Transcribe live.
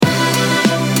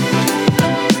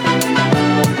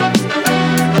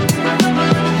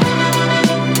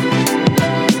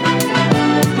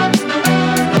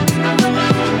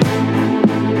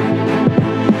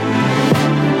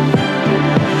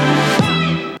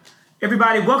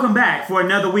Everybody, welcome back for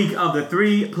another week of the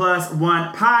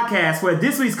 3+1 podcast, where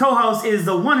this week's co-host is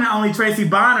the one and only Tracey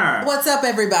Bonner. What's up,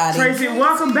 everybody? Tracey,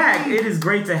 welcome back. It is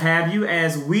great to have you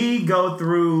as we go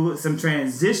through some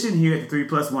transition here at the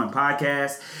 3+1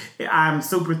 podcast. I'm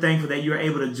super thankful that you're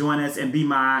able to join us and be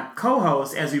my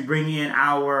co-host as we bring in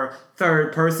our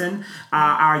third person.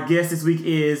 Our guest this week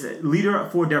is Leader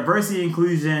for Diversity and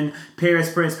Inclusion,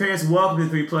 Paris Prince. Paris, welcome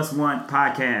to the 3+1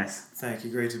 podcast. Thank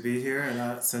you. Great to be here.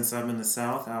 And since I'm in the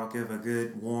South, I'll give a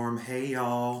good warm hey,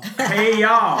 y'all. Hey,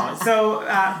 y'all. So,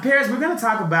 Paris, we're going to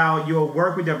talk about your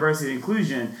work with diversity and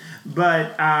inclusion.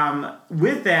 But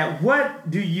with that,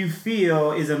 what do you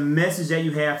feel is a message that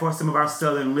you have for some of our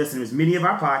Southern listeners? Many of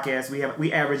our podcasts,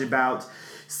 we average about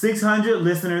 600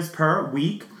 listeners per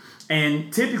week.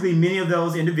 And typically, many of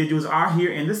those individuals are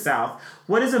here in the South.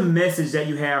 What is a message that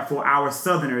you have for our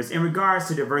Southerners in regards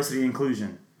to diversity and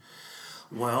inclusion?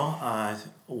 Well,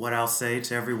 what I'll say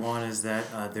to everyone is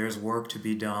that there's work to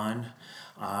be done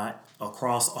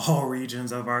across all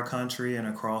regions of our country and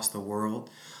across the world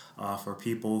for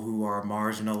people who are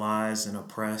marginalized and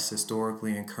oppressed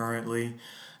historically and currently,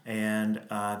 and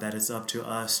that it's up to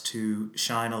us to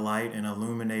shine a light and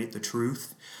illuminate the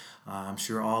truth. I'm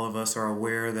sure all of us are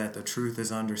aware that the truth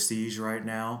is under siege right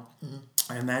now,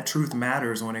 and that truth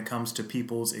matters when it comes to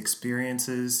people's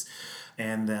experiences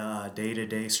and the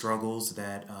day-to-day struggles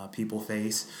that people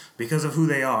face because of who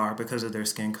they are, because of their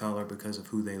skin color, because of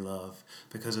who they love,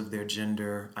 because of their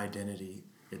gender identity,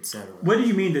 etc. What do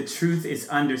you mean the truth is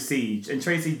under siege? And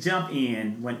Tracey, jump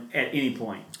in at any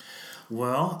point.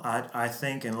 Well, I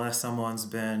think unless someone's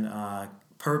been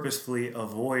purposefully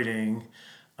avoiding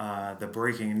the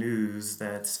breaking news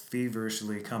that's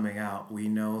feverishly coming out, we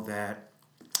know that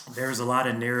there's a lot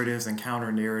of narratives and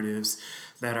counter-narratives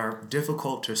that are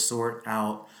difficult to sort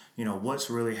out, what's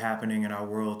really happening in our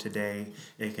world today.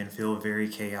 It can feel very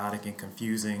chaotic and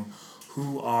confusing.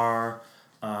 Who are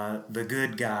the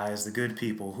good guys, the good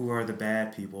people? Who are the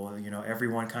bad people?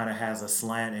 Everyone kind of has a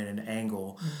slant and an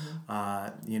angle.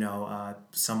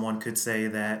 Someone could say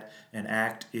that an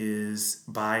act is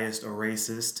biased or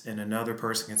racist, and another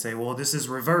person can say, well, this is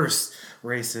reverse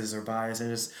racist or biased.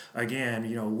 And it's,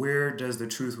 again, where does the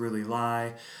truth really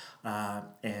lie?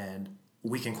 And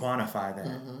we can quantify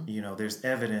that. There's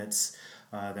evidence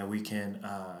that we can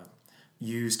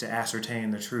use to ascertain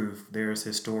the truth. There's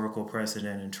historical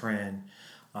precedent and trend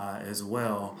as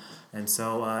well. And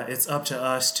so it's up to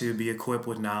us to be equipped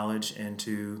with knowledge and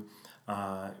to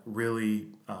really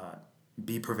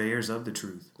be purveyors of the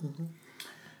truth. Mm-hmm.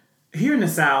 Here in the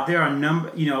South, there are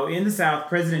in the South,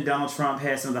 President Donald Trump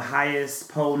has some of the highest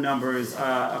poll numbers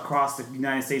across the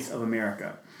United States of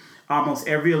America. Almost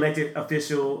every elected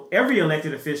official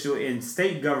in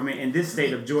state government in this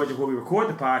state of Georgia, where we record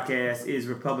the podcast, is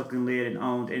Republican-led and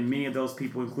owned, and many of those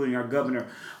people, including our governor,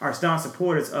 are staunch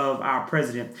supporters of our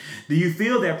president. Do you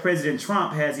feel that President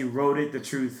Trump has eroded the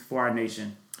truth for our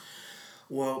nation?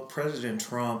 Well, President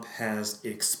Trump has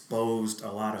exposed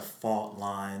a lot of fault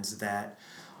lines that,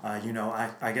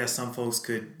 I guess some folks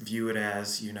could view it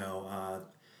as,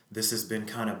 this has been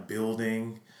kind of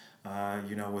building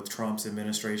with Trump's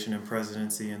administration and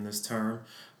presidency in this term.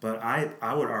 But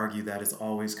I would argue that it's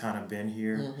always kind of been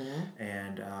here. Mm-hmm.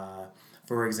 And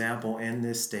for example, in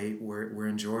this state, we're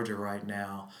in Georgia right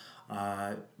now,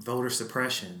 voter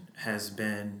suppression has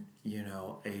been,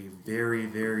 a very,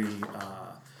 very,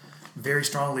 very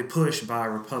strongly pushed by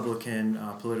Republican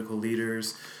political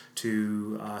leaders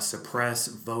to suppress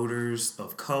voters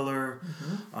of color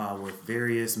with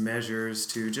various measures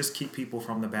to just keep people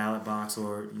from the ballot box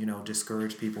or,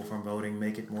 discourage people from voting,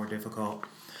 make it more difficult.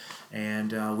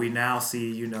 And we now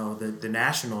see, the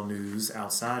national news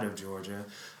outside of Georgia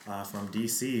from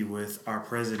D.C. with our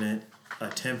president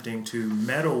attempting to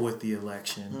meddle with the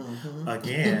election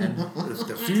again,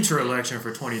 the future election for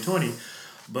 2020.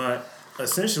 But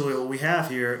essentially what we have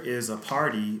here is a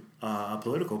party, a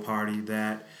political party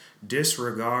that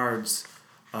disregards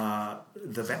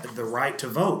the right to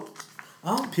vote.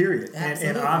 Oh, period.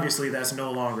 And obviously that's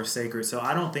no longer sacred. So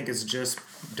I don't think it's just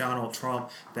Donald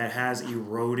Trump that has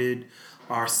eroded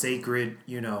our sacred,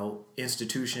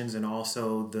 institutions and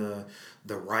also the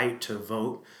right to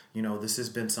vote. This has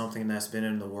been something that's been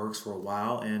in the works for a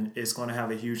while, and it's going to have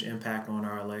a huge impact on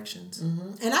our elections.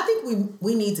 Mm-hmm. And I think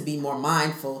we need to be more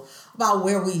mindful about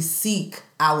where we seek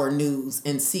our news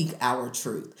and seek our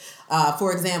truth.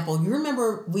 For example, you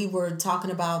remember we were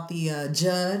talking about the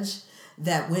judge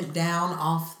that went down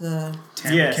off the...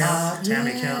 Tammy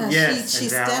Kemp. Yes. She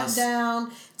stepped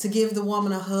down to give the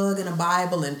woman a hug and a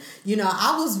Bible. And,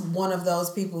 I was one of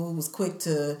those people who was quick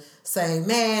to say,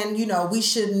 man, we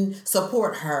shouldn't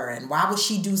support her. And why would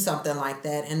she do something like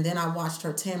that? And then I watched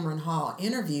her Tamron Hall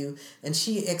interview, and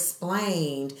she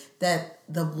explained that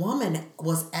the woman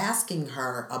was asking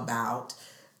her about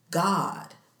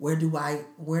God. Where do I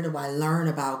learn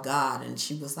about God? And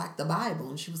she was like, the Bible.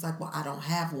 And she was like, well, I don't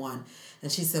have one.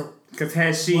 And she said, because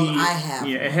I have.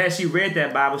 Yeah, has she read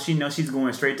that Bible, she knows she's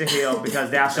going straight to hell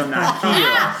because thou shalt not kill.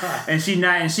 And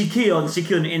she killed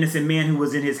an innocent man who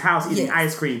was in his house eating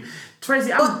ice cream.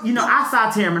 Tracy, I saw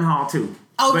Tamron Hall too.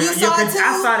 Oh, you saw it too?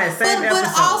 I saw that same episode.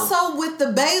 But also with the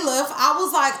bailiff, I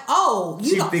was like,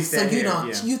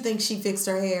 you think she fixed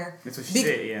her hair? That's what she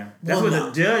said, yeah. That's what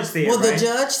the judge said, Well, the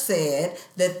judge said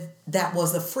that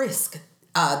was a frisk.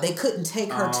 They couldn't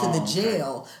take her to the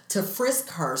jail to frisk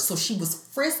her, so she was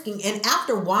frisking. And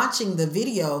after watching the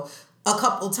video a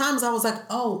couple times, I was like,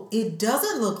 oh, it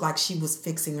doesn't look like she was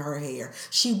fixing her hair.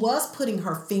 She was putting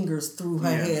her fingers through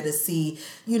her hair to see,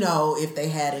 if they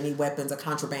had any weapons or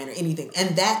contraband or anything.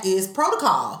 And that is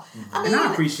protocol. Mm-hmm. I mean, and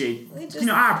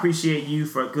I appreciate you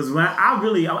because when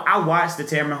I watched the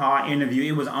Tamron Hall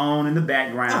interview, it was on in the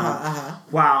background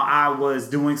while I was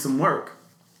doing some work.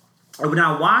 When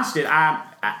I watched it, I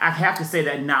have to say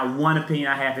that not one opinion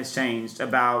I have has changed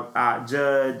about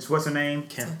Judge, what's her name?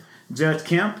 Judge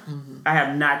Kemp. Mm-hmm. I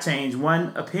have not changed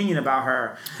one opinion about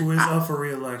her. Who is up for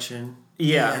re-election.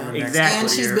 Yeah, exactly. And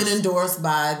she's been endorsed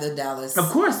by the Dallas Of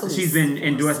course, Police she's been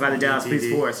endorsed by the Dallas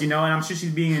Police Force, and I'm sure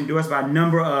she's being endorsed by a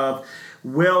number of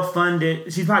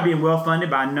she's probably being well-funded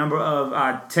by a number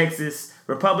of Texas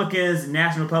Republicans,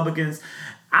 national Republicans.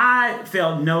 I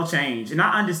felt no change, and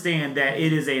I understand that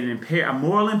it is a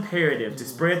moral imperative to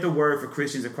spread the word for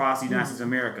Christians across the United States of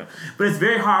America. But it's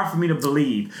very hard for me to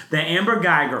believe that Amber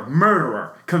Geiger,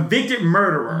 convicted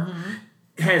murderer,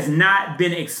 has not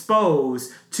been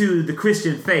exposed to the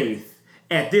Christian faith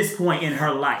at this point in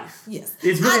her life. Yes.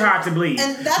 It's really hard to believe.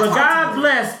 But God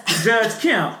bless Judge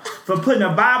Kemp for putting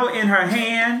a Bible in her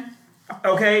hand,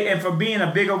 and for being a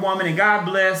bigger woman, and God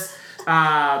bless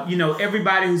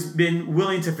everybody who's been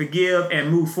willing to forgive and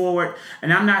move forward.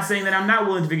 And I'm not saying that I'm not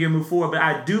willing to forgive and move forward, but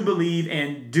I do believe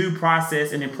in due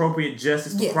process and appropriate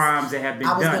justice for crimes that have been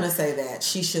done. I was going to say that.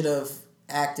 She should have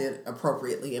acted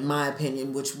appropriately, in my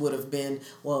opinion, which would have been,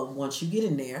 well, once you get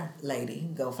in there, lady,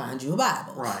 go find you a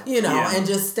Bible. Right. And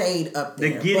just stayed up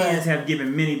there. The Gideons have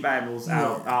given many Bibles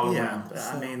out all around.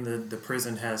 I mean, the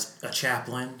prison has a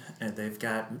chaplain, and they've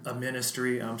got a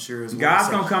ministry, I'm sure, as well. God's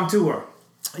going to come to her.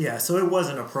 Yeah, so it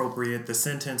wasn't appropriate. The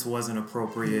sentence wasn't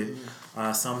appropriate.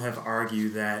 Some have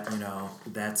argued that,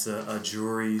 that's a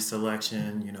jury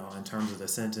selection, in terms of the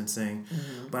sentencing.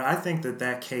 But I think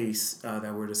that case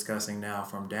that we're discussing now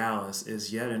from Dallas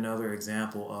is yet another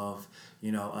example of,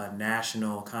 a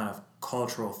national kind of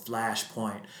cultural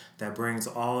flashpoint that brings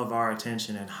all of our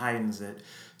attention and heightens it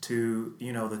to,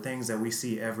 the things that we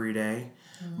see every day.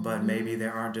 But maybe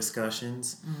there aren't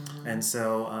discussions. And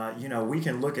so, we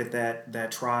can look at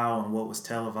that trial and what was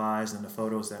televised and the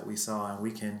photos that we saw, and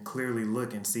we can clearly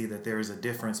look and see that there is a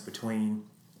difference between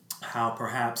how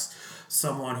perhaps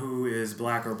someone who is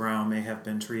black or brown may have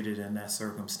been treated in that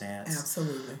circumstance.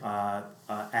 Absolutely.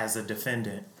 As a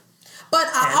defendant. But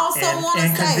I also want to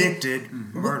say, convicted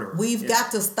murderer. We've got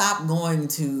to stop going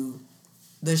to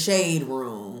the shade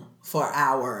room for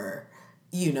our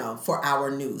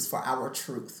news, for our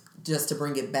truth, just to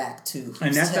bring it back to.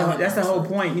 And that's the whole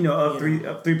point, of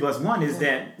 3+1 is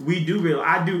that we do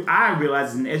realize. I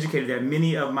realize as an educator that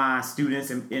many of my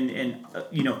students and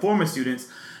former students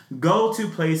go to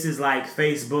places like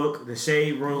Facebook, the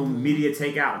Shade Room, Media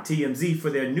Takeout, TMZ for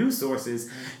their news sources,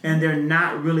 and they're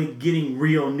not really getting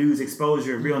real news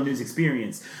exposure, real news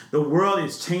experience. The world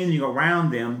is changing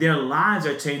around them. Their lives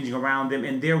are changing around them,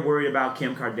 and they're worried about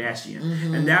Kim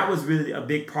Kardashian. And that was really a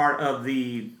big part of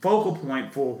the focal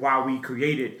point for why we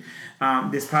created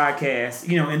this podcast,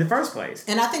 in the first place.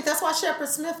 And I think that's why Shepard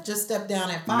Smith just stepped down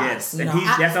at Fox. Yes, and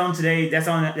that's on today. That's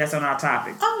on our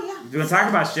topic. Oh yeah, we're going to talk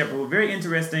about Shepard. We're very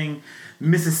interesting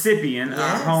Mississippian,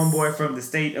 homeboy from the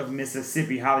state of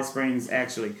Mississippi, Holly Springs,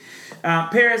 actually.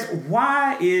 Paris,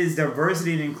 why is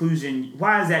diversity and inclusion?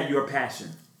 Why is that your passion?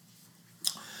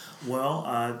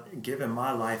 Well, given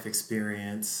my life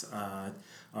experience.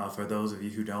 For those of you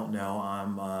who don't know,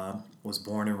 I was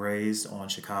born and raised on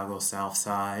Chicago's South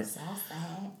Side. South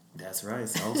Side. That's right,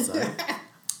 South Side.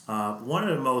 One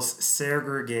of the most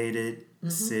segregated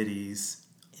cities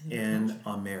in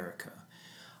America.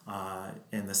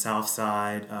 In the South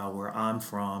Side, where I'm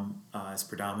from, is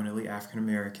predominantly African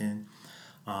American.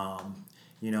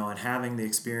 and having the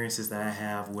experiences that I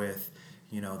have with,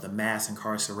 the mass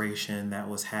incarceration that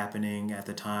was happening at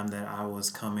the time that I was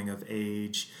coming of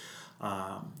age,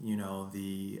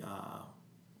 the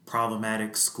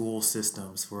problematic school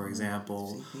systems, for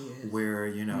example, CPS.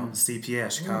 where,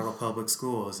 CPS, Chicago Public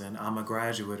Schools, and I'm a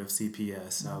graduate of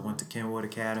CPS. I went to Kenwood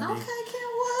Academy. Okay,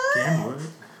 Kenwood.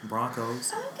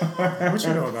 Broncos. What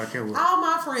you know about Kenwood? All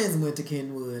my friends went to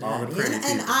Kenwood. All the pretty and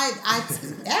people. I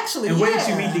actually, And where did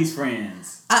you meet these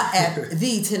friends? At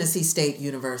the Tennessee State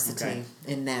University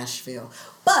in Nashville.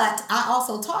 But I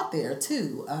also taught there,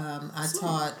 too. I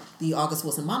taught the August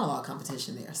Wilson monologue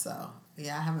competition there. So,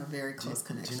 yeah, I have a very close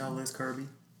connection. Do you know Liz Kirby?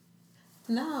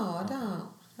 No, I don't.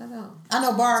 I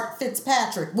know Bart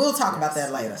Fitzpatrick. We'll talk about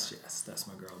that later. Yes, that's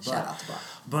my girl. Shout out to Bart.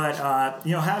 But,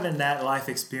 having that life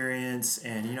experience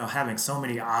and, having so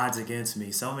many odds against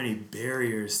me, so many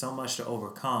barriers, so much to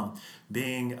overcome,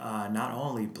 being not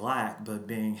only Black, but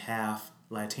being half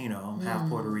Latino, half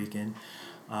Puerto Rican,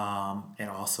 and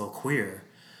also queer,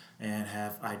 and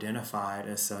have identified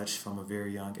as such from a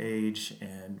very young age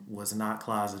and was not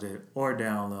closeted or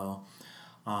down low.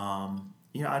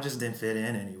 I just didn't fit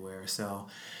in anywhere. So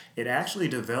it actually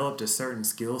developed a certain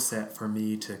skill set for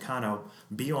me to kind of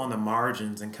be on the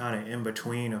margins and kind of in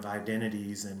between of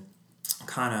identities and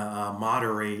kind of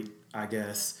moderate, I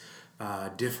guess,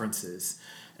 differences.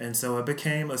 And so it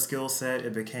became a skill set.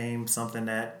 It became something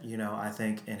that, I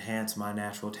think enhanced my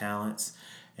natural talents.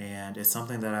 And it's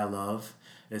something that I love.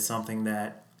 It's something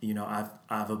that,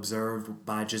 I've observed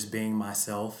by just being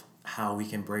myself, how we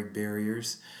can break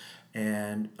barriers.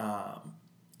 And,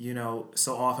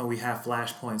 so often we have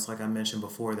flashpoints, like I mentioned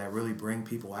before, that really bring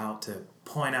people out to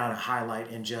point out and highlight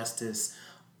injustice,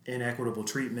 inequitable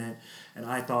treatment. And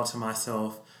I thought to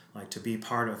myself, like, to be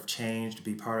part of change, to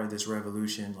be part of this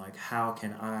revolution, like, how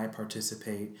can I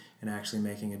participate in actually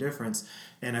making a difference?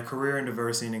 And a career in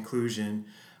diversity and inclusion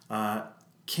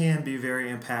can be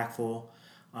very impactful.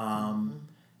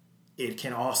 It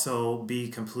can also be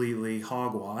completely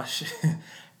hogwash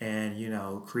and,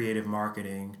 creative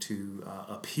marketing to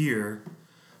appear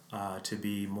to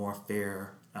be more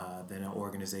fair than an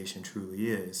organization truly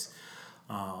is.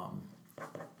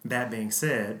 That being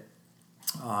said,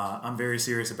 I'm very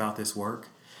serious about this work,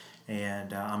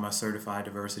 and I'm a certified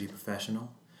diversity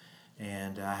professional,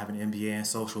 and I have an MBA in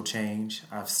social change.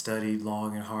 I've studied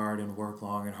long and hard and worked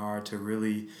long and hard to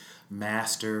really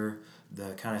master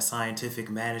the kind of scientific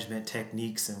management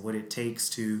techniques and what it takes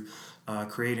to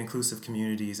create inclusive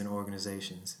communities and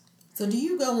organizations. So do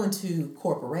you go into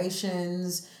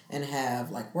corporations and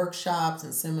have like workshops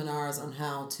and seminars on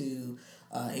how to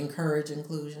encourage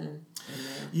inclusion?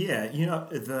 Yeah,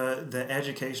 the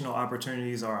educational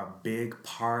opportunities are a big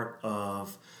part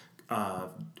of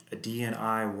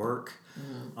D&I work.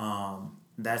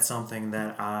 That's something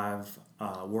that I've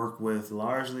worked with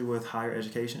largely with higher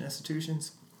education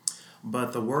institutions.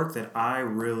 But the work that I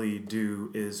really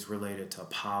do is related to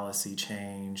policy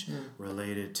change,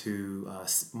 related to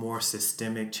more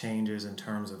systemic changes in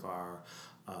terms of our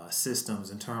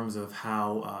systems, in terms of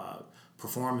how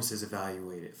performance is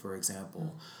evaluated, for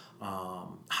example,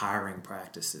 hiring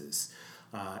practices,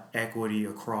 equity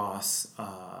across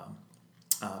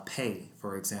pay,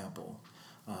 for example,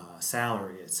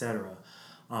 salary, etc.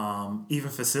 Even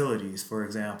facilities, for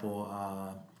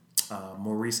example.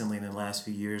 More recently in the last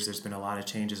few years, there's been a lot of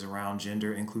changes around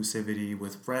gender inclusivity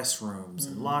with restrooms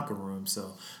and locker rooms.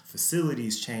 So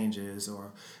facilities changes,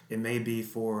 or it may be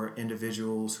for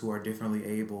individuals who are differently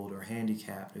abled or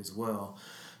handicapped as well.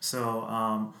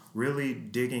 So really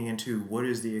digging into what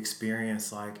is the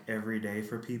experience like every day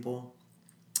for people,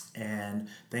 and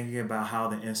thinking about how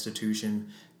the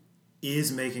institution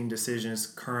is making decisions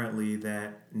currently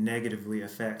that negatively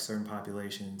affect certain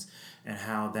populations and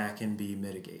how that can be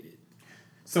mitigated.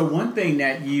 So one thing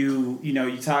that you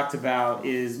talked about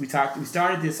is we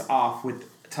started this off with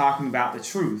talking about the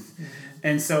truth.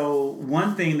 And so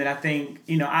one thing that I think,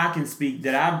 I can speak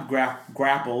that I've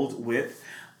grappled with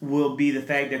will be the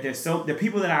fact that the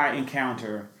people that I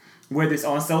encounter, whether it's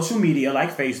on social media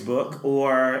like Facebook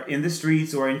or in the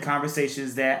streets or in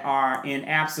conversations, that are in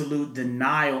absolute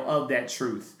denial of that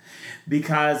truth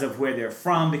because of where they're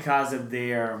from, because of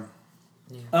their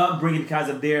upbringing, because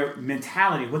of their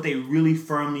mentality, what they really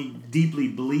firmly, deeply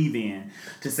believe in,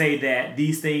 to say that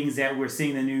these things that we're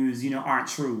seeing in the news, aren't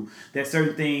true, that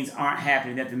certain things aren't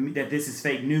happening, that this is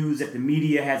fake news, that the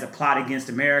media has a plot against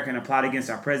America and a plot against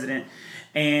our president.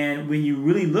 And when you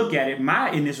really look at it, my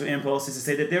initial impulse is to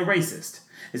say that they're racist,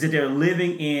 is that they're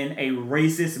living in a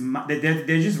racist, that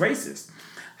they're just racist.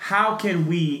 How can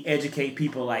we educate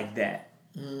people like that?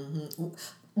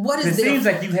 what is it seems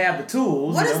like you have the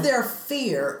tools. What is their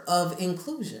fear of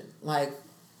inclusion? Like,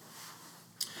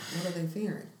 what are they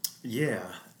fearing? Yeah.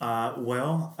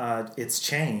 It's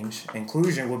change.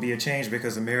 Inclusion will be a change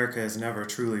because America has never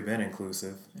truly been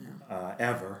inclusive,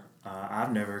 ever.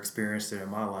 I've never experienced it in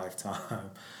my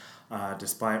lifetime,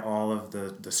 despite all of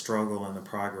the struggle and the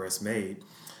progress made.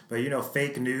 But,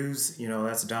 fake news,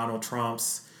 that's Donald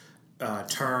Trump's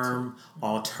term,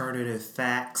 alternative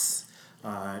facts.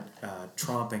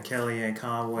 Trump and Kellyanne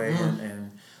Conway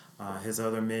and his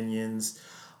other minions.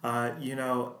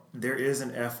 There is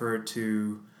an effort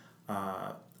to,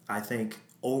 I think,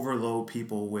 overload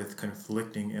people with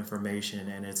conflicting information,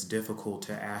 and it's difficult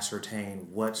to ascertain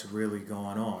what's really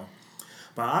going on.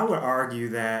 But I would argue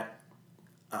that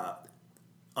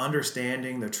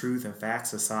understanding the truth and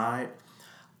facts aside,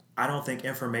 I don't think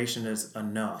information is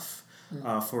enough.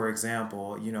 For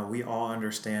example, we all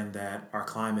understand that our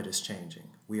climate is changing.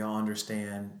 We all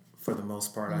understand, for the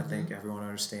most part, I think everyone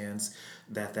understands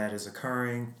that is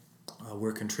occurring.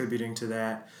 We're contributing to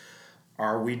that.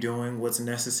 Are we doing what's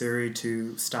necessary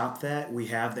to stop that? We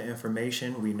have the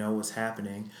information. We know what's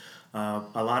happening.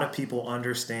 A lot of people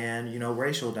understand,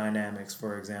 racial dynamics,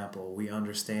 for example. We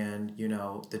understand,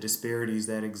 the disparities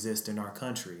that exist in our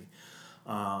country.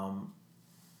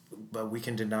 But we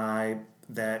can deny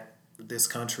that this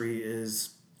country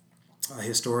is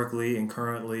historically and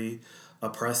currently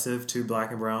oppressive to black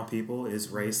and brown people, is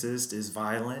racist, is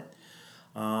violent.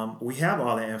 We have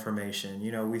all that information.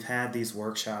 We've had these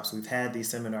workshops, we've had these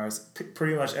seminars.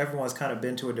 Pretty much everyone's kind of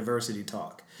been to a diversity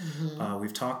talk.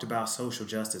 We've talked about social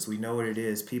justice. We know what it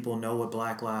is. People know what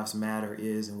Black Lives Matter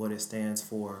is and what it stands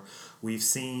for. We've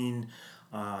seen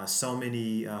so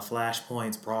many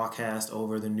flashpoints broadcast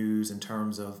over the news in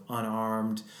terms of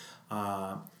unarmed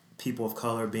people of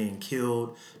color being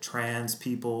killed, trans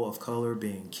people of color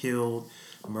being killed,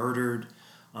 murdered.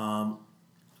 How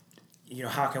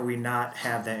can we not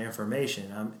have that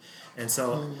information?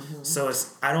 So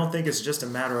it's. I don't think it's just a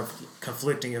matter of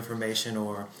conflicting information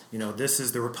or, this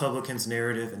is the Republicans'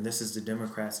 narrative and this is the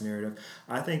Democrats' narrative.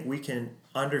 I think we can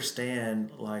understand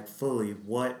fully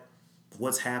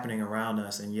what's happening around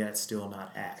us and yet still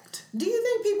not act. Do you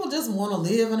think people just want to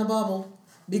live in a bubble?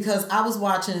 Because I was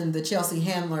watching the Chelsea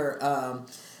Handler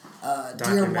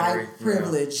Dear White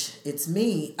Privilege, It's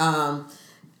Me.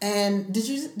 And did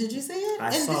you see it? I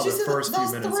saw the first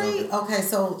few minutes of it. Okay,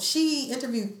 so she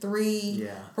interviewed 3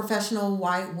 professional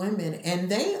white women, and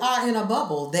they are in a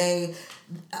bubble.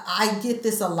 I get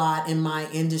this a lot in my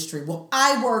industry. Well,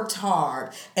 I worked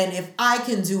hard, and if I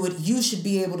can do it, you should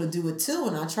be able to do it too.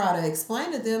 And I try to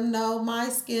explain to them, no, my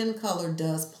skin color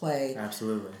does play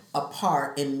absolutely a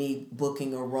part in me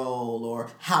booking a role or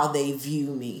how they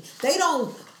view me. They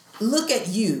don't look at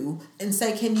you and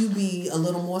say, can you be a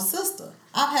little more sister?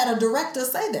 I've had a director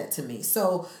say that to me.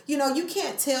 So, you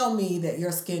can't tell me that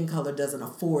your skin color doesn't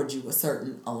afford you a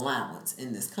certain allowance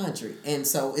in this country. And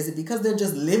so is it because they're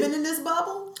just living in this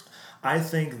bubble? I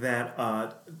think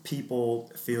that people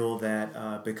feel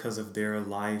that because of their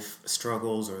life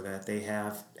struggles or that they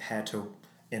have had to,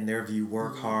 in their view,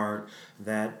 work hard,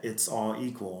 that it's all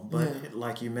equal. But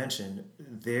like you mentioned,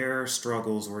 their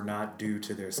struggles were not due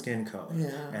to their skin color. Yeah.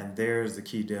 And there's the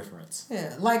key difference.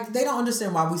 Yeah, they don't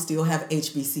understand why we still have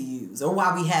HBCUs or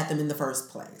why we had them in the first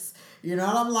place. And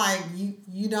I'm like,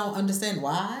 you don't understand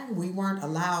why we weren't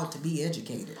allowed to be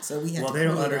educated. So we have they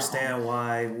don't understand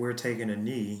why we're taking a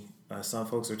knee. Some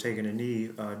folks are taking a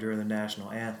knee during the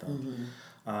national anthem.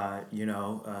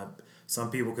 Some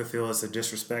people could feel it's a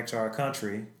disrespect to our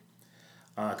country,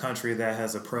 a country that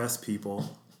has oppressed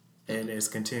people and is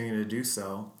continuing to do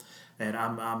so. And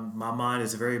my mind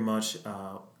is very much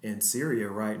in Syria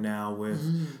right now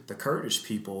with the Kurdish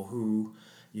people who,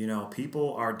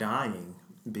 people are dying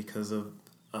because of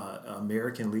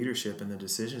American leadership and the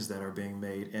decisions that are being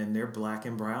made, and they're black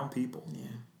and brown people. Yeah.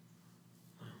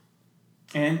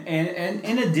 And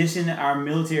in addition, our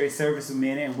military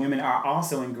servicemen and women are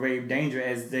also in grave danger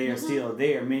as they are still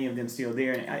there, many of them still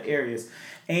there in areas.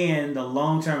 And the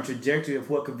long-term trajectory of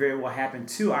what could very well happen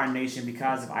to our nation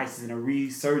because of ISIS and a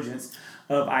resurgence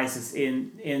of ISIS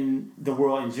in the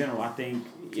world in general, I think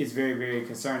is very, very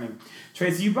concerning.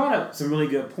 Tracey, you brought up some really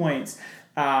good points.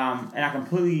 And I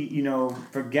completely,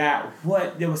 forgot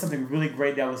there was something really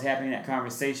great that was happening in that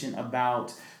conversation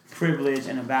about privilege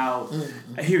and about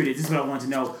here it is. This is what I want to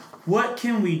know. What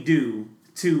can we do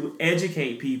to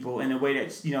educate people in a way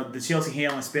that the Chelsea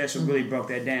Handler special really broke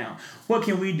that down? What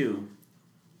can we do?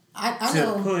 I to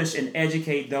know. push and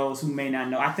educate those who may not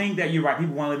know. I think that you're right.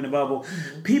 People want to live in a bubble.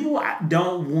 Mm-hmm. People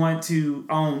don't want to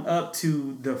own up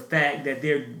to the fact that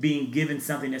they're being given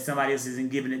something that somebody else isn't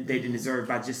given that they didn't deserve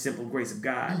by just simple grace of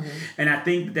God. Mm-hmm. And I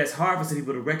think that's hard for some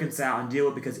people to reconcile and deal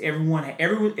with, because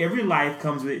every life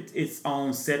comes with its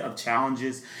own set of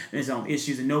challenges and its own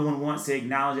issues, and no one wants to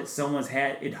acknowledge that someone's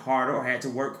had it harder or had to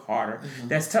work harder. Mm-hmm.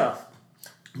 That's tough.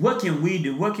 What can we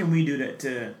do? What can we do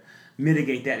to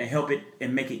mitigate that and help it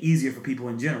and make it easier for people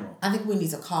in general? I think we need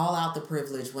to call out the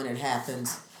privilege when it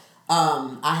happens.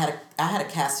 I had a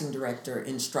casting director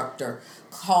instructor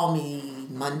call me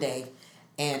Monday,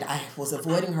 and I was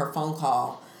avoiding her phone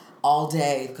call all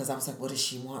day because I was like, what does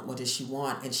she want? What does she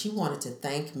want? And she wanted to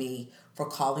thank me for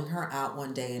calling her out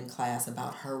one day in class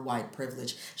about her white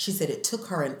privilege. She said it took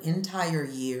her an entire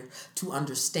year to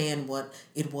understand what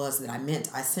it was that I meant.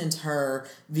 I sent her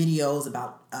videos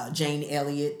about Jane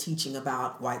Elliott teaching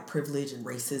about white privilege and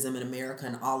racism in America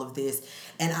and all of this.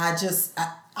 And I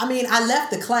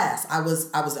left the class. I was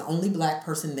the only black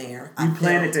person there. You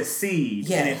planted the seed,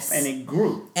 yes, and it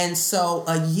grew. And so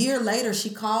a year later, she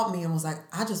called me and was like,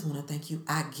 I just want to thank you.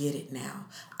 I get it now.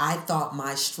 I thought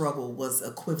my struggle was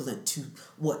equivalent to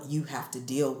what you have to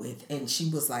deal with. And she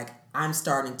was like, I'm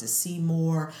starting to see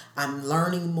more. I'm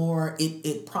learning more.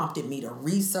 It prompted me to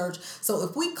research. So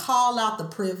if we call out the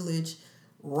privilege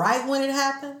right when it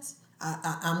happens,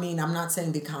 I mean, I'm not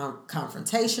saying be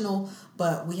confrontational,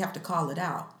 but we have to call it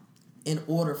out in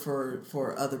order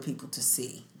for other people to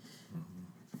see.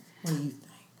 What do you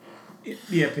think?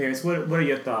 Yeah, Paris, what are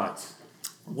your thoughts?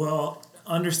 Well,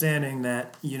 understanding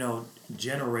that,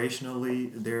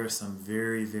 generationally, there are some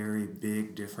very, very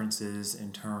big differences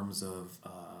in terms of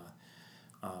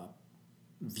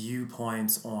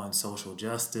viewpoints on social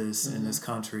justice in this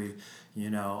country.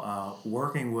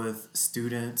 Working with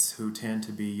students who tend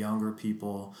to be younger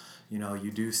people,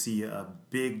 you do see a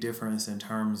big difference in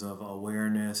terms of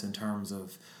awareness, in terms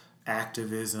of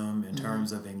activism, in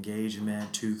terms of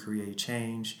engagement to create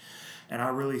change. And I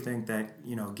really think that,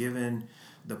 given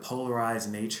the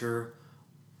polarized nature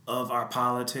of our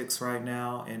politics right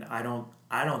now, and I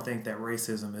don't think that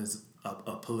racism is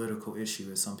a political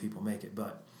issue as some people make it,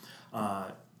 but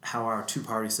how our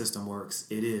two-party system works,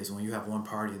 it is. When you have one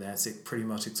party that's pretty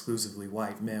much exclusively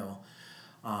white male,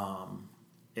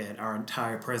 and our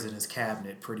entire president's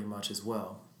cabinet pretty much as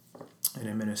well, and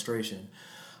administration.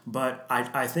 But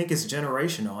I think it's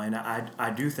generational, and I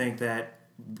do think that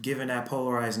given that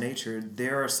polarized nature,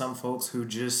 there are some folks who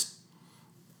just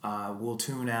will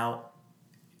tune out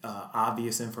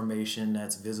obvious information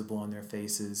that's visible on their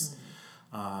faces,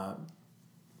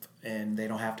 and they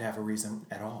don't have to have a reason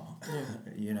at all.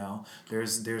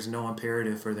 There's no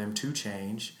imperative for them to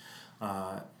change.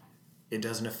 It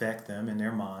doesn't affect them in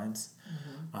their minds,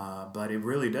 but it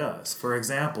really does. For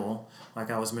example, like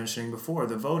I was mentioning before,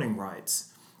 the voting rights.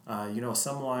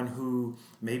 Someone who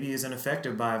maybe isn't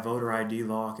affected by a voter ID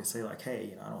law could say like,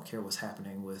 hey, I don't care what's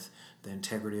happening with the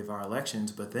integrity of our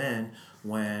elections. But then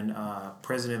when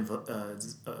President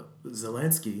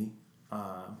Zelensky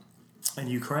in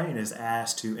Ukraine is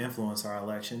asked to influence our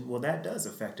election, well, that does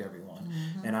affect everyone.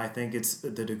 And I think it's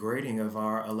the degrading of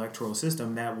our electoral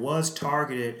system that was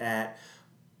targeted at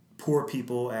poor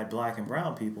people, at black and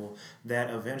brown people, that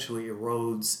eventually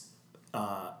erodes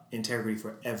integrity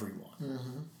for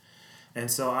everyone. And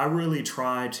so I really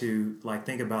try to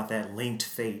think about that linked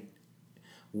fate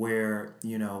where,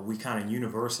 we kind of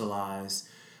universalize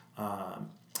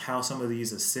how some of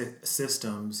these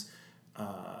systems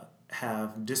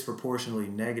have disproportionately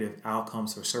negative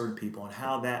outcomes for certain people and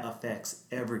how that affects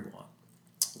everyone.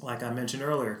 Like I mentioned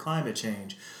earlier, climate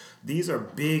change. These are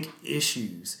big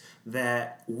issues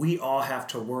that we all have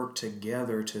to work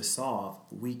together to solve.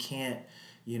 We can't,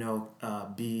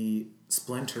 be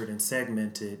splintered and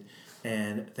segmented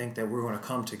and think that we're going to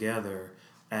come together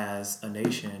as a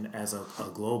nation, as a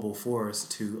global force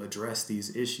to address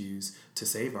these issues to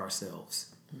save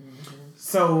ourselves.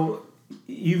 So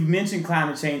you've mentioned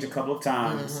climate change a couple of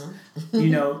times,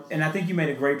 and I think you made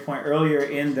a great point earlier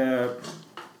in the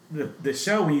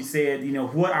show when you said,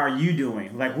 what are you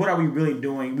doing? Like, what are we really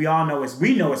doing? We all know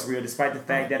we know it's real, despite the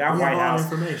fact that our White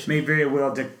House may very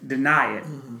well deny it.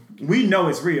 We know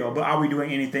it's real, but are we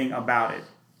doing anything about it?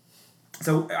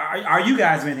 So are you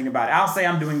guys doing anything about it? I'll say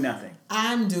I'm doing nothing.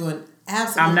 I'm doing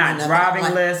absolutely I'm not nothing.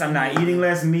 driving less. I'm not eating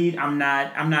less meat. I'm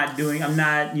not recycling.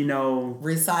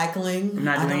 I'm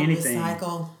not doing anything.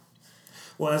 Recycle.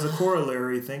 Well, as a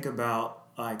corollary, think about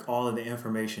all of the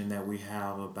information that we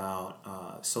have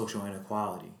about social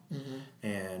inequality.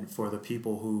 And for the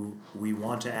people who we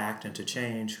want to act and to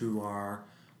change, who are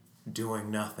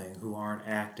doing nothing, who aren't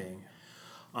acting,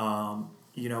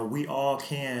 we all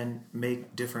can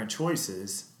make different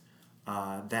choices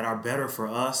that are better for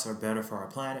us, or better for our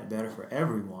planet, better for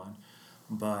everyone.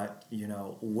 But,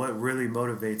 what really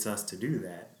motivates us to do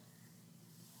that?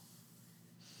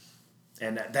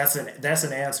 And that's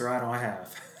an answer I don't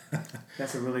have.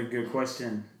 That's a really good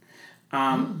question.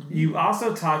 You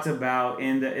also talked about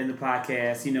in the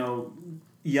podcast,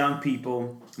 young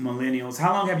people, millennials.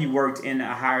 How long have you worked in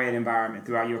a higher ed environment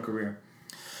throughout your career?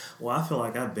 Well, I feel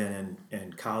like I've been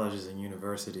in colleges and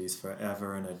universities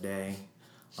forever and a day.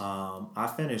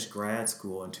 I finished grad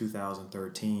school in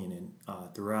 2013,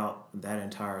 and throughout that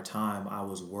entire time, I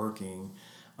was working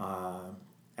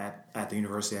at the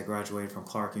university. I graduated from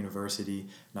Clark University,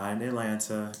 not in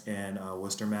Atlanta, in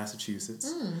Worcester,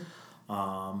 Massachusetts.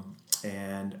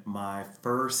 And my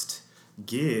first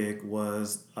gig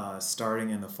was starting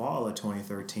in the fall of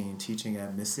 2013, teaching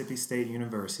at Mississippi State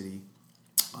University,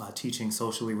 teaching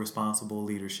socially responsible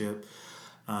leadership,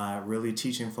 really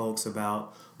teaching folks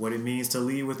about what it means to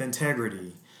lead with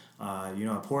integrity.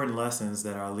 Important lessons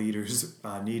that our leaders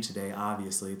need today,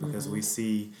 obviously, because we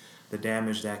see the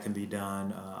damage that can be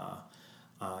done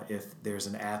if there's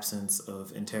an absence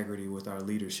of integrity with our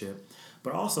leadership.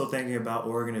 But also thinking about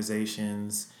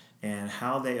organizations and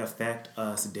how they affect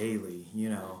us daily.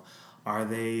 Are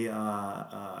they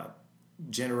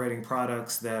generating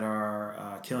products that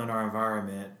are killing our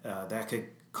environment, that could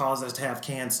cause us to have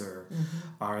cancer?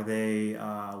 Are they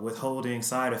withholding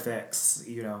side effects?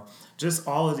 Just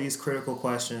all of these critical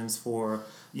questions for,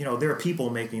 there are people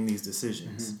making these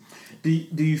decisions.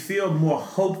 Do you feel more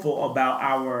hopeful about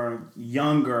our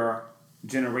younger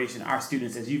generation, our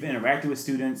students, as you've interacted with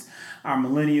students, our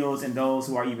millennials and those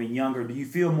who are even younger? Do you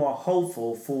feel more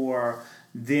hopeful for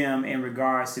them in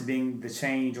regards to being the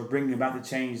change or bringing about the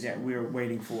change that we're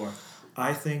waiting for?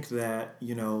 I think that,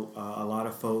 a lot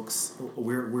of folks,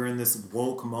 we're in this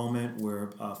woke moment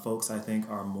where folks, I think,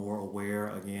 are more aware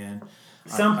again.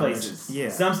 Some places. Yeah.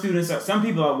 Some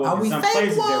people are woke. Are we some fake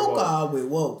places woke they're or woke. are we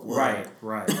woke? Right.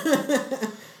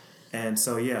 And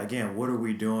so, again, what are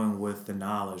we doing with the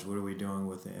knowledge? What are we doing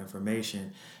with the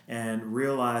information? And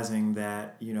realizing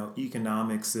that,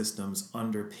 economic systems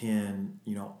underpin,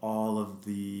 all of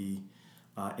the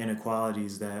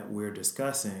inequalities that we're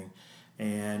discussing.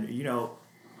 And,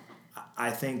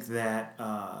 I think that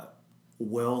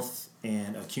wealth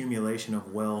and accumulation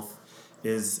of wealth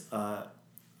is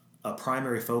a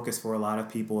primary focus for a lot of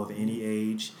people of any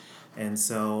age. And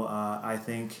so I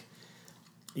think,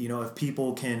 if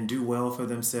people can do well for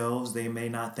themselves, they may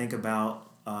not think about,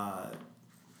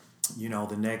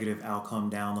 the negative outcome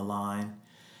down the line.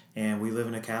 And we live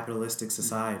in a capitalistic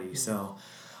society. So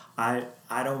I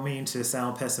don't mean to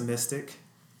sound pessimistic,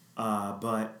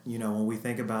 but, when we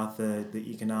think about the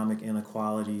economic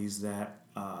inequalities that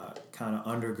kind of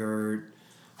undergird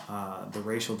the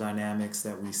racial dynamics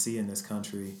that we see in this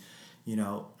country,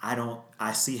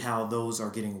 I see how those are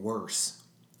getting worse.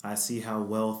 I see how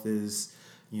wealth is,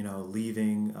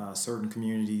 leaving certain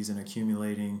communities and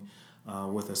accumulating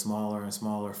with a smaller and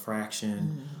smaller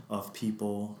fraction of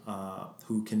people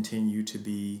who continue to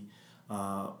be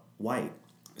white.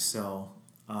 So,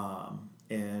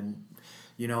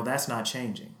 that's not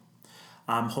changing.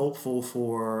 I'm hopeful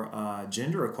for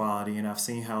gender equality, and I've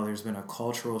seen how there's been a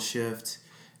cultural shift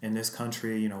in this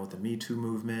country, with the Me Too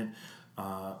movement.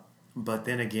 But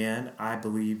then again, I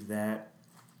believe that,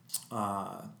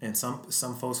 and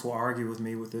some folks will argue with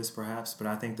me with this perhaps, but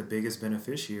I think the biggest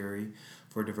beneficiary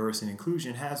for diversity and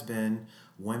inclusion has been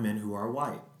women who are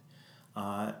white,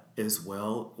 as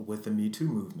well with the Me Too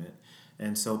movement.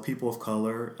 And so people of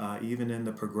color, even in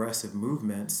the progressive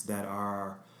movements that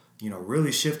are,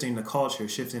 really shifting the culture,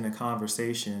 shifting the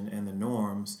conversation and the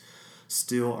norms,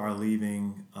 still are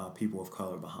leaving people of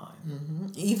color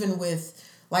behind. Even with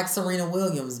like Serena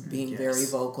Williams being very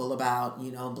vocal about,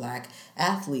 black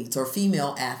athletes or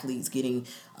female athletes getting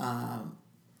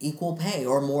equal pay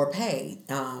or more pay.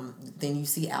 Then you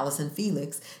see Allison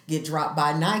Felix get dropped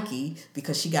by Nike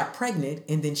because she got pregnant,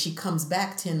 and then she comes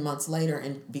back 10 months later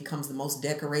and becomes the most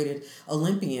decorated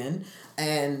Olympian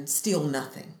and still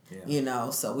nothing.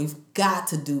 So we've got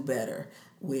to do better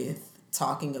with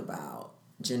talking about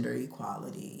gender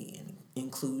equality and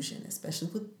inclusion, especially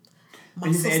with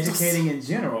and just educating in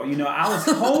general. I was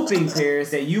hoping,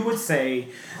 Paris, that you would say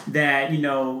that,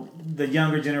 the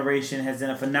younger generation has done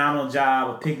a phenomenal job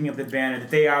of picking up the banner,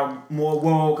 that they are more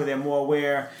woke or they're more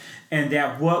aware, and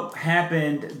that what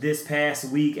happened this past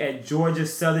week at Georgia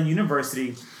Southern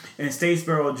University in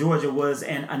Statesboro, Georgia, was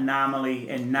an anomaly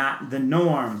and not the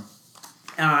norm.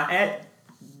 At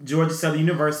Georgia Southern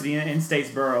University in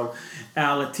Statesboro,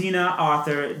 Latina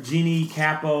author Jennine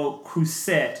Capo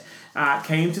Crucet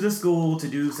came to the school to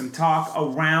do some talk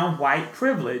around white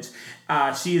privilege.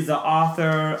 She is the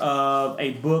author of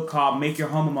a book called Make Your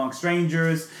Home Among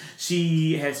Strangers.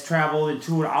 She has traveled and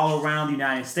toured all around the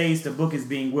United States. The book is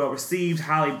being well received,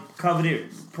 highly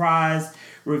coveted, prized,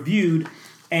 reviewed.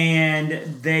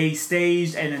 And they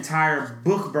staged an entire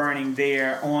book burning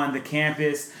there on the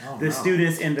campus.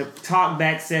 Students in the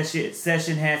talkback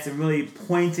session had some really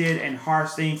pointed and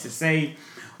harsh things to say.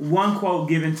 One quote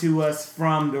given to us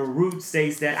from the Root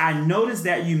states that, "I noticed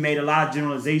that you made a lot of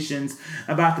generalizations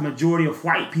about the majority of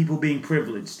white people being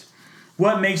privileged.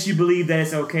 What makes you believe that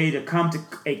it's okay to come to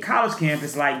a college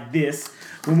campus like this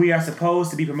when we are supposed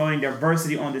to be promoting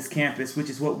diversity on this campus, which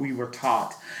is what we were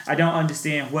taught? I don't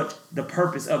understand what the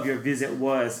purpose of your visit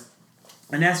was."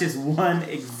 And that's just one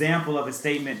example of a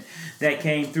statement that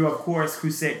came through. Of course,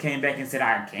 Crucet came back and said,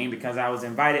 "I came because I was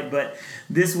invited." But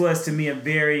this was, to me, a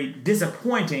very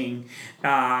disappointing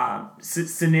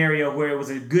scenario where it was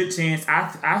a good chance,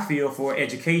 I feel, for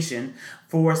education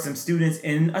for some students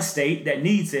in a state that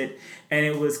needs it, and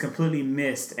it was completely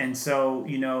missed. And so,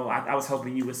 I was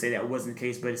hoping you would say that wasn't the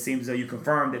case, but it seems as though you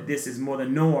confirmed that this is more the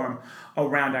norm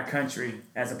around our country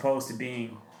as opposed to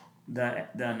being the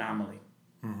anomaly.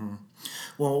 Mm-hmm.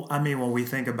 Well, I mean, when we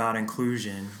think about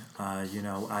inclusion,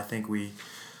 I think we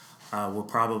will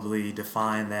probably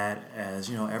define that as,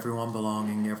 everyone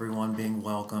belonging, everyone being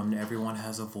welcomed, everyone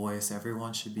has a voice,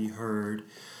 everyone should be heard.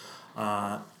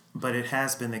 But it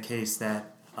has been the case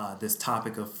that this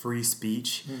topic of free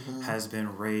speech has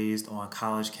been raised on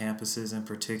college campuses in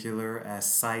particular as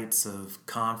sites of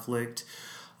conflict.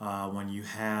 When you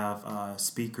have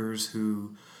speakers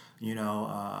who,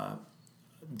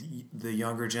 the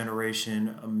younger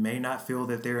generation may not feel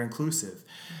that they're inclusive.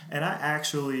 And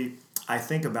I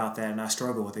think about that and I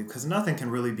struggle with it because nothing can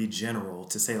really be general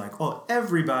to say like, oh,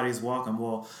 everybody's welcome.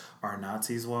 Well, are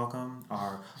Nazis welcome?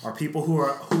 Are people who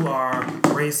are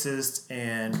racist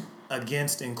and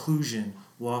against inclusion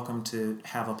welcome to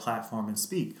have a platform and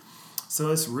speak?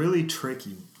 So it's really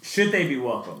tricky. Should they be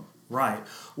welcome? Right.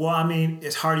 Well, I mean,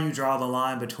 it's how do you draw the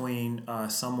line between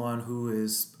someone who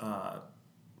is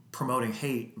promoting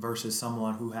hate versus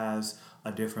someone who has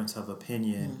a difference of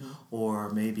opinion or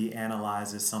maybe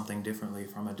analyzes something differently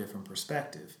from a different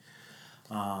perspective.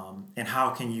 And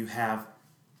how can you have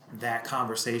that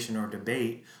conversation or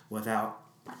debate without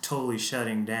totally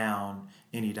shutting down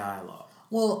any dialogue?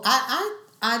 Well,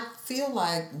 I feel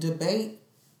like debate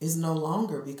is no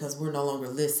longer because we're no longer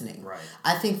listening. Right.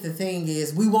 I think the thing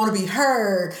is we want to be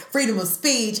heard, freedom of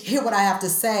speech, hear what I have to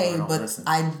say, but listen.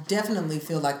 I definitely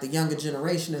feel like the younger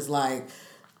generation is like,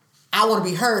 I want to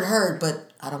be heard,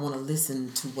 but I don't want to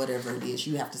listen to whatever it is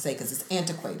you have to say because it's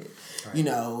antiquated. Right.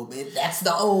 That's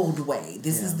the old way.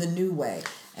 This is the new way.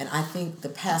 And I think the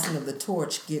passing of the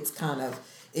torch gets kind of,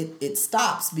 it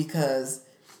stops because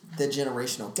the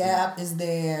generational gap is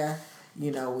there. We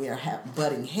are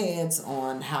butting heads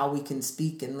on how we can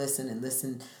speak and listen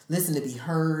to be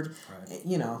heard. Right.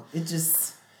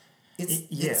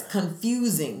 It's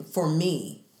confusing for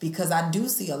me because I do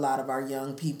see a lot of our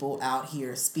young people out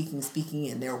here speaking,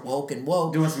 and they're woke.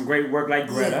 Doing some great work like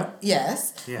Greta.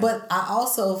 Yes. Yeah. But I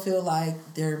also feel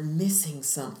like they're missing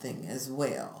something as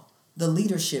well. The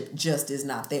leadership just is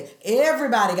not there.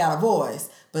 Everybody got a voice,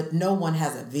 but no one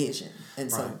has a vision. And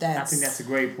so I think that's a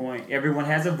great point. Everyone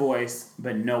has a voice,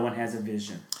 but no one has a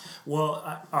vision. Well,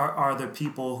 are the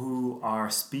people who are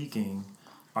speaking,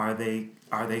 are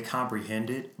they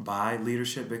comprehended by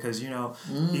leadership? Because,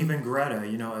 even Greta,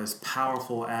 as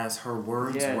powerful as her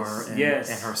words were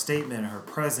and her statement and her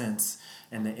presence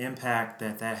and the impact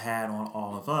that had on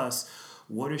all of us,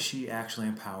 what is she actually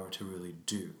empowered to really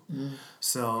do?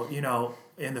 So,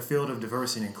 in the field of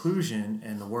diversity and inclusion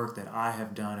and the work that I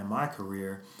have done in my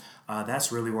career,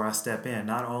 that's really where I step in,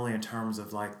 not only in terms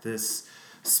of like this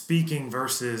speaking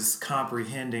versus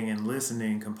comprehending and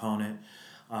listening component,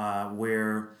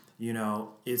 where,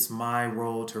 it's my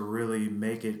role to really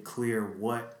make it clear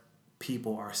what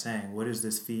people are saying. What does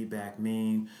this feedback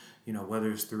mean?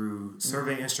 Whether it's through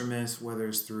survey instruments, whether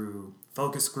it's through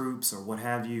focus groups or what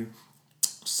have you,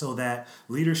 so that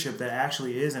leadership that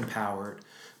actually is empowered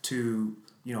to,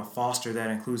 foster that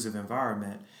inclusive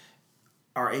environment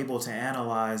are able to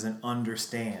analyze and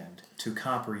understand, to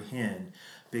comprehend,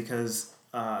 because,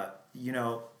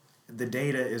 the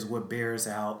data is what bears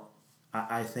out,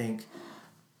 I think,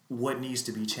 what needs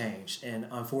to be changed. And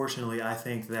unfortunately, I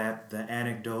think that the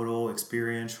anecdotal,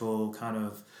 experiential kind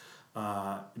of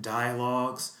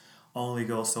dialogues only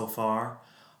go so far.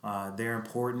 They're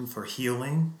important for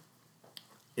healing,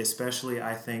 especially,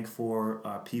 I think, for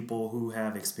people who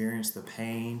have experienced the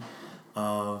pain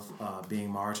of being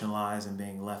marginalized and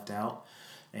being left out.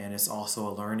 and it's also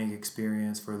a learning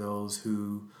experience for those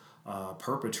who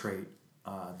perpetrate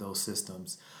those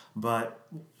systems. But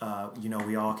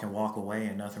we all can walk away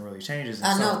and nothing really changes.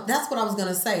 I know. That's what I was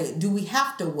gonna say. Do we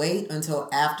have to wait until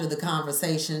after the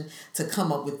conversation to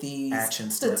come up with these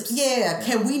action steps? Yeah.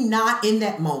 Can we not, in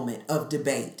that moment of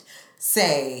debate,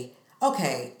 say,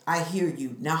 okay, I hear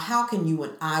you. Now, how can you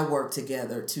and I work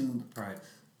together to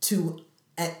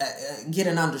gain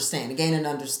an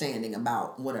understanding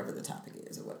about whatever the topic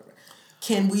is or whatever?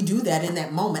 Can we do that in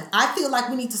that moment? I feel like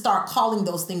we need to start calling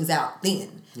those things out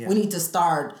then. Yeah. We need to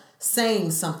start saying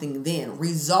something then,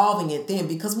 resolving it then.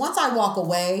 Because once I walk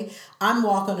away, I'm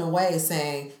walking away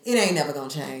saying, it ain't never going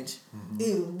to change.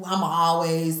 Mm-hmm. I'm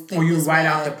always think or you this write way.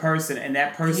 out the person, and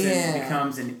that person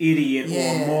becomes an idiot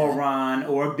or a moron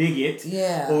or a bigot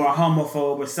or a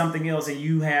homophobe or something else, and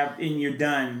you're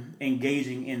done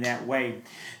engaging in that way.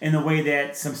 In the way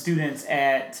that some students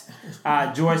at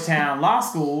Georgetown Law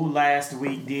School last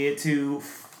week did to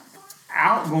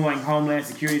outgoing Homeland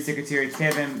Security Secretary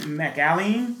Kevin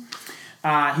McAleenan.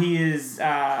 He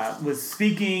was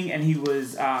speaking, and he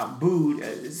was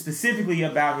booed specifically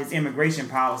about his immigration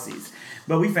policies.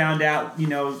 But we found out,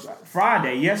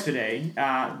 Friday, our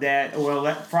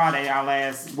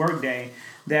last work day,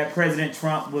 that President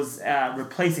Trump was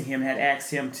replacing him, had asked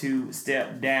him to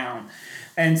step down.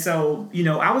 And so,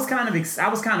 I was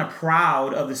kind of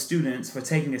proud of the students for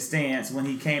taking a stance when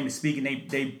he came to speak, and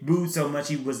they booed so much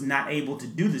he was not able to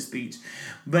do the speech.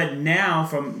 But now,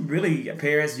 from really,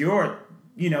 Paris, your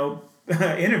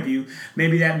interview,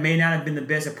 maybe that may not have been the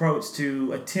best approach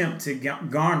to attempt to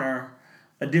garner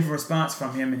a different response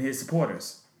from him and his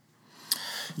supporters.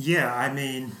 Yeah, I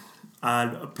mean,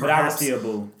 but I was still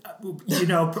boo.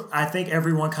 I think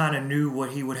everyone kind of knew what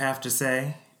he would have to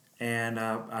say, and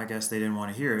I guess they didn't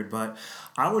want to hear it. But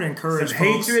I would encourage some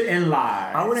hatred and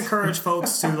lies. I would encourage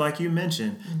folks to, like you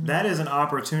mentioned, that is an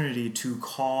opportunity to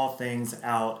call things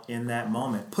out in that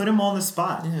moment. Put him on the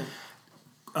spot. Yeah.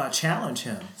 Challenge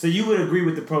him. So you would agree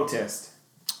with the protest?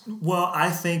 Well, I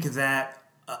think that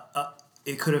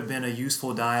it could have been a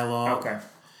useful dialogue. Okay.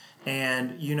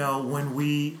 And, when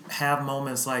we have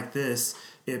moments like this,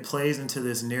 it plays into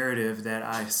this narrative that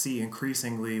I see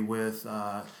increasingly with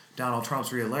Donald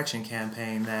Trump's re-election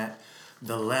campaign, that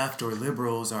the left or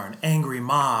liberals are an angry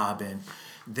mob and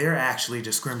they're actually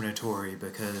discriminatory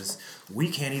because we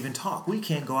can't even talk. We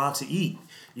can't go out to eat.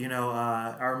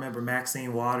 I remember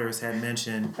Maxine Waters had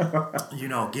mentioned,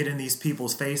 get in these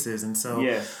people's faces. And so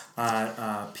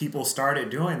people started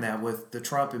doing that with the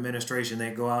Trump administration.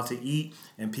 They'd go out to eat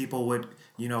and people would,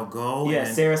 go. Yeah,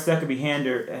 and Sarah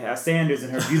Huckabee Sanders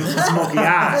and her beautiful smoky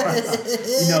eyes,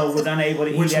 was unable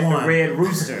to eat at the Red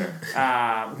Rooster.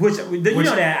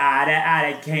 That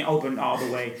eye that can't open all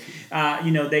the way.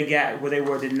 They got where they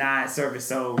were denied service.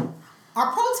 So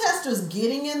are protesters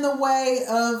getting in the way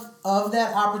of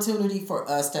that opportunity for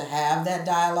us to have that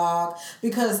dialogue?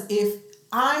 Because if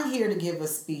I'm here to give a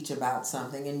speech about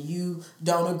something and you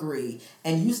don't agree,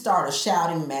 and you start a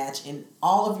shouting match and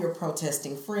all of your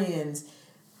protesting friends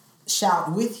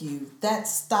shout with you, that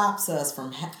stops us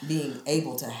from being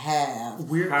able to have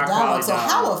a dialogue. So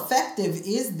how effective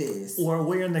is this? Or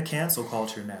we're in the cancel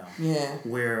culture now. Yeah.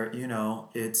 Where,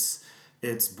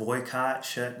 it's boycott,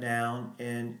 shut down,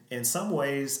 and in some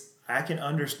ways I can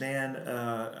understand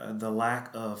the lack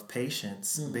of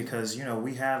patience because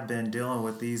we have been dealing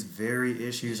with these very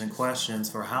issues and questions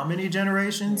for how many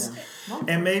generations,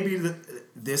 and maybe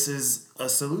this is a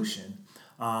solution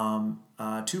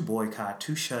to boycott,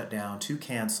 to shut down, to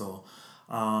cancel.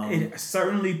 It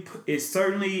certainly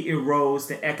erodes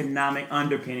the economic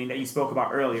underpinning that you spoke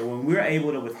about earlier. When we're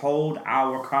able to withhold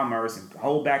our commerce and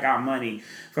hold back our money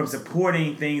from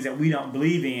supporting things that we don't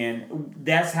believe in,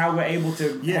 that's how we're able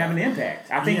to have an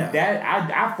impact. I think that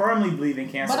I firmly believe in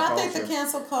cancel culture. But I think the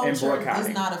cancel culture is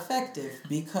not effective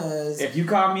because if you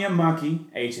call me a monkey,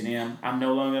 H&M, I'm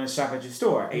no longer going to shop at your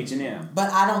store, H&M.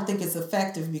 But I don't think it's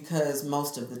effective because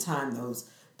most of the time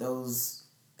those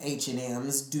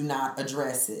H&M's do not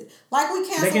address it. Like we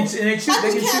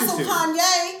cancel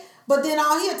Kanye, but then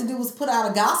all he had to do was put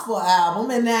out a gospel album,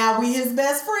 and now we his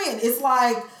best friend. It's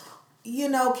like,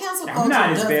 cancel culture. I'm not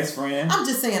his best friend. I'm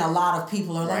just saying a lot of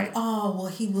people are like, oh,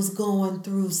 well, he was going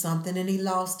through something and he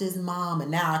lost his mom, and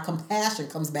now our compassion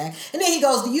comes back. And then he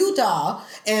goes to Utah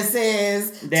and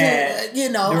says, that I'm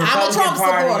a Trump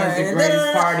supporter. Is the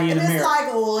greatest party in America. It's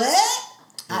like, what?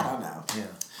 I don't know. Yeah.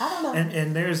 I don't know.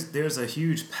 And there's a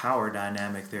huge power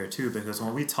dynamic there too, because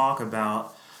when we talk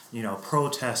about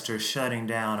protesters shutting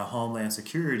down a Homeland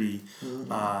Security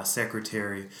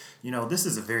secretary, this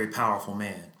is a very powerful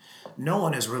man. No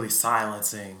one is really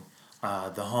silencing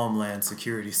the Homeland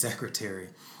Security Secretary.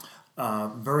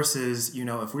 Versus,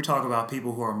 if we talk about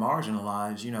people who are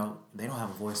marginalized, they don't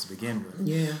have a voice to begin with.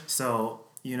 Yeah. So,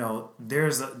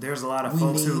 there's a lot of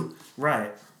folks who,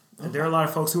 right. Okay. There are a lot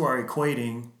of folks who are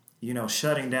equating,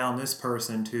 shutting down this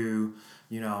person to,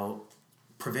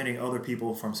 preventing other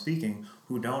people from speaking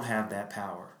who don't have that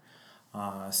power.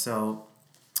 So,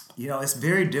 it's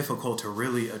very difficult to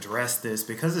really address this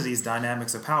because of these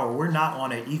dynamics of power. We're not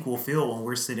on an equal field when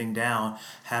we're sitting down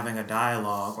having a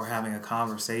dialogue or having a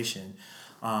conversation.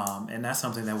 And that's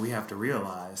something that we have to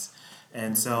realize.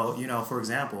 And so, for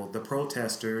example, the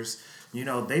protesters,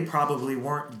 they probably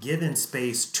weren't given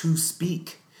space to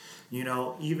speak.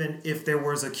 Even if there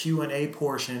was a Q&A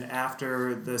portion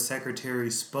after the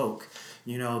secretary spoke,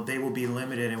 they will be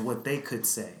limited in what they could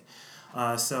say.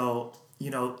 So,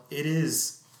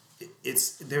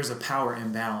 there's a power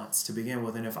imbalance to begin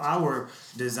with. And if I were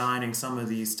designing some of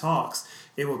these talks,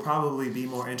 it would probably be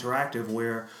more interactive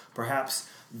where perhaps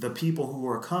the people who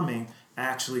are coming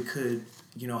actually could,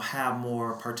 have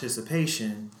more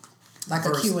participation. Like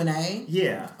a Q&A?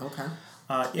 Yeah. Okay.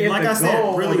 Like I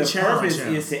said, really the purpose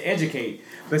is to educate.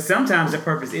 But sometimes the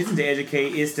purpose isn't to educate,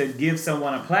 it's to give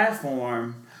someone a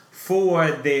platform for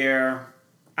their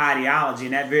ideology,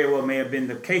 and that very well may have been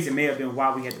the case. It may have been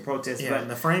why we had to protest. Yeah, but and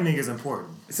the framing is important.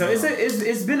 So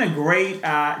it's been a great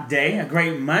day, a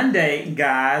great Monday,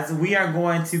 guys. We are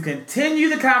going to continue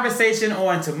the conversation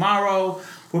on tomorrow,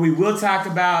 where we will talk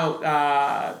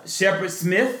about Shepard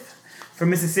Smith from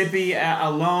Mississippi,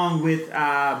 along with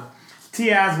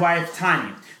T.I.'s wife,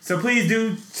 Tanya. So please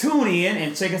do tune in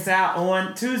and check us out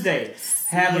on Tuesday.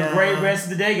 Have a great rest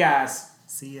of the day, guys.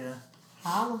 See ya.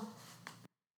 Holla.